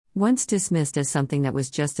Once dismissed as something that was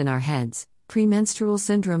just in our heads, premenstrual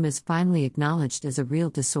syndrome is finally acknowledged as a real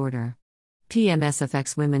disorder. PMS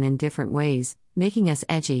affects women in different ways, making us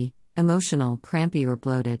edgy, emotional, crampy, or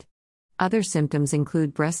bloated. Other symptoms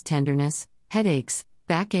include breast tenderness, headaches,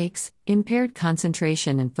 backaches, impaired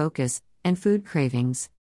concentration and focus, and food cravings.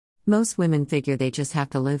 Most women figure they just have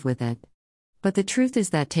to live with it. But the truth is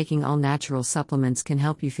that taking all natural supplements can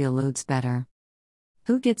help you feel loads better.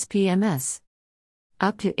 Who gets PMS?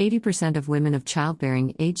 Up to 80% of women of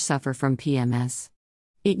childbearing age suffer from PMS.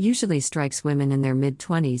 It usually strikes women in their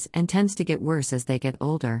mid-20s and tends to get worse as they get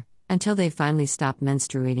older, until they finally stop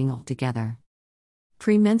menstruating altogether.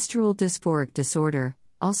 Premenstrual dysphoric disorder,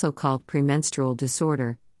 also called premenstrual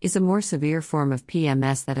disorder, is a more severe form of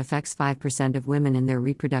PMS that affects 5% of women in their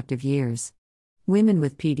reproductive years. Women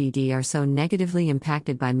with PDD are so negatively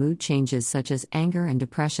impacted by mood changes such as anger and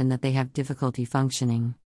depression that they have difficulty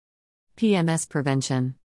functioning. PMS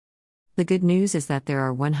prevention. The good news is that there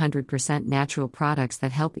are 100% natural products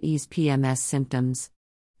that help ease PMS symptoms.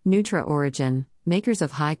 Nutra-Origin, makers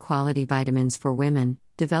of high-quality vitamins for women,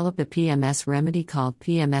 developed a PMS remedy called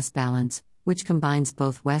PMS Balance, which combines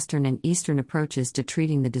both Western and Eastern approaches to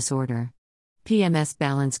treating the disorder. PMS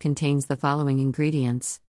Balance contains the following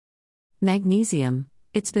ingredients. Magnesium.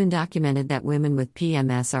 It's been documented that women with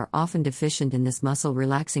PMS are often deficient in this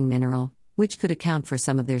muscle-relaxing mineral, which could account for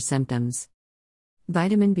some of their symptoms.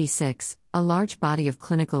 Vitamin B6. A large body of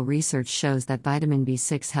clinical research shows that vitamin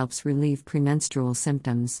B6 helps relieve premenstrual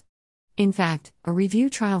symptoms. In fact, a review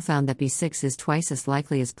trial found that B6 is twice as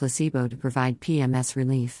likely as placebo to provide PMS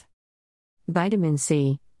relief. Vitamin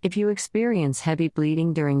C. If you experience heavy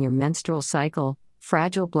bleeding during your menstrual cycle,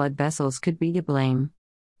 fragile blood vessels could be to blame.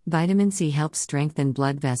 Vitamin C helps strengthen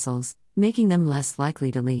blood vessels, making them less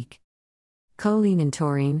likely to leak. Choline and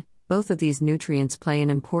taurine. Both of these nutrients play an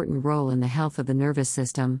important role in the health of the nervous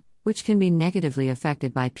system, which can be negatively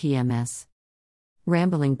affected by PMS.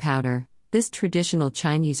 Rambling powder. This traditional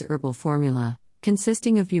Chinese herbal formula,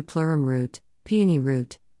 consisting of Euplorum root, peony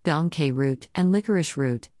root, Dongcay root, and licorice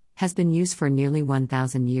root, has been used for nearly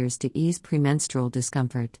 1,000 years to ease premenstrual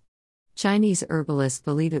discomfort. Chinese herbalists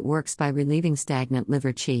believe it works by relieving stagnant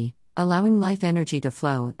liver qi, allowing life energy to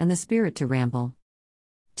flow and the spirit to ramble.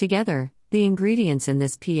 Together, the ingredients in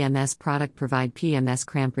this PMS product provide PMS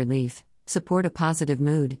cramp relief, support a positive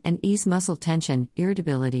mood, and ease muscle tension,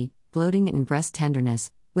 irritability, bloating, and breast tenderness,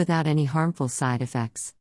 without any harmful side effects.